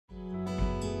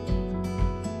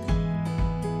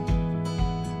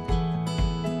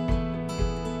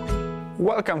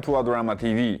Welcome to Adorama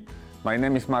TV. My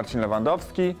name is Marcin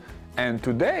Lewandowski, and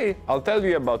today I'll tell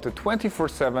you about the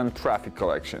 24/7 traffic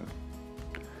collection.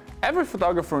 Every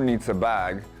photographer needs a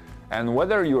bag, and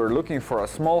whether you are looking for a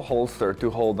small holster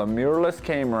to hold a mirrorless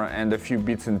camera and a few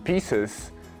bits and pieces,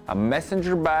 a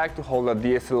messenger bag to hold a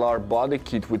DSLR body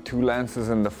kit with 2 lenses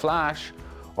and a flash,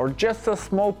 or just a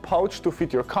small pouch to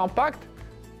fit your compact,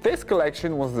 this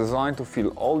collection was designed to fill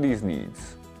all these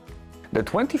needs. The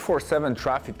 24/7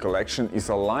 traffic collection is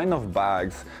a line of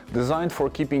bags designed for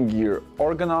keeping gear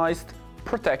organized,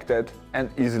 protected, and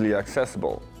easily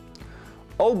accessible.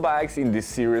 All bags in this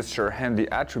series share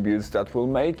handy attributes that will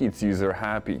make its user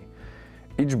happy.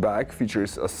 Each bag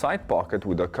features a side pocket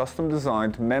with a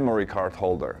custom-designed memory card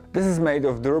holder. This is made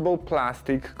of durable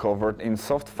plastic covered in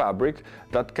soft fabric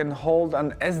that can hold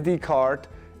an SD card.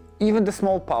 Even the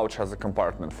small pouch has a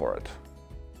compartment for it.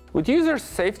 With users'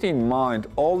 safety in mind,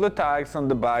 all the tags on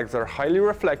the bags are highly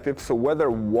reflective, so whether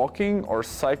walking or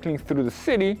cycling through the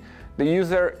city, the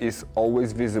user is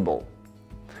always visible.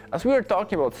 As we are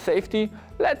talking about safety,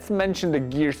 let's mention the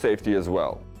gear safety as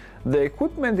well. The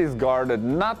equipment is guarded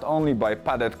not only by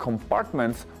padded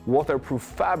compartments, waterproof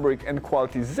fabric and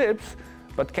quality zips,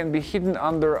 but can be hidden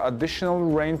under additional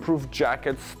rainproof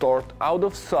jackets stored out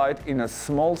of sight in a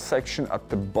small section at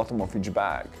the bottom of each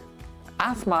bag.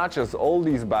 As much as all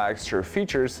these bags share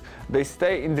features, they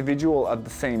stay individual at the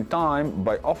same time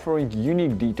by offering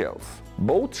unique details.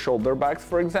 Both shoulder bags,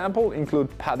 for example,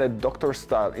 include padded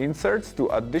doctor-style inserts to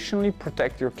additionally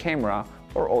protect your camera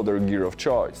or other gear of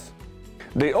choice.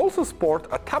 They also sport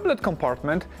a tablet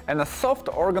compartment and a soft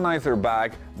organizer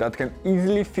bag that can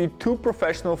easily fit 2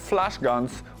 professional flash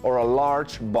guns or a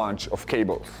large bunch of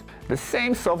cables. The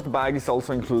same soft bag is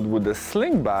also included with the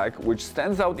Sling bag, which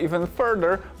stands out even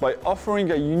further by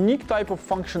offering a unique type of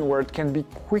function where it can be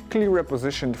quickly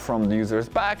repositioned from the user's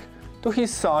back to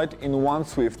his side in one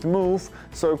swift move,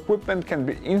 so equipment can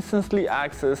be instantly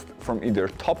accessed from either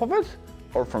top of it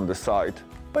or from the side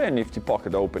by a nifty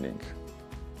pocket opening.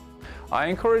 I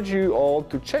encourage you all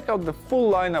to check out the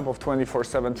full lineup of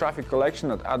 24/7 traffic collection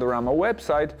at Adorama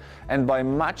website, and by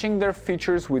matching their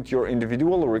features with your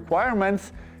individual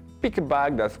requirements, pick a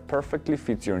bag that perfectly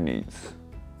fits your needs.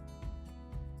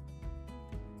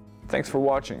 Thanks for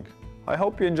watching. I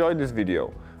hope you enjoyed this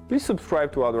video. Please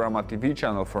subscribe to Adorama TV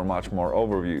channel for much more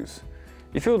overviews.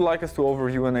 If you would like us to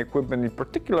overview an equipment in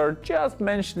particular, just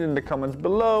mention it in the comments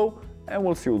below and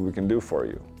we'll see what we can do for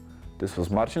you. This was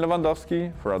Marcin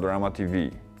Lewandowski for Adorama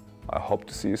TV. I hope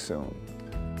to see you soon.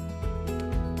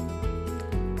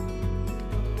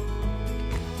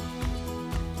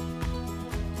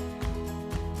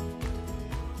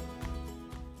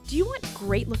 Do you want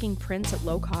great-looking prints at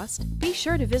low cost? Be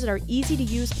sure to visit our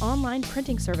easy-to-use online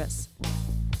printing service.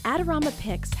 Adorama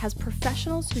Pix has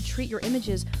professionals who treat your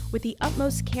images with the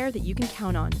utmost care that you can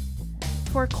count on.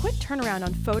 For a quick turnaround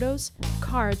on photos,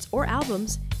 cards, or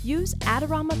albums, use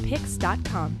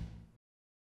AdoramaPix.com.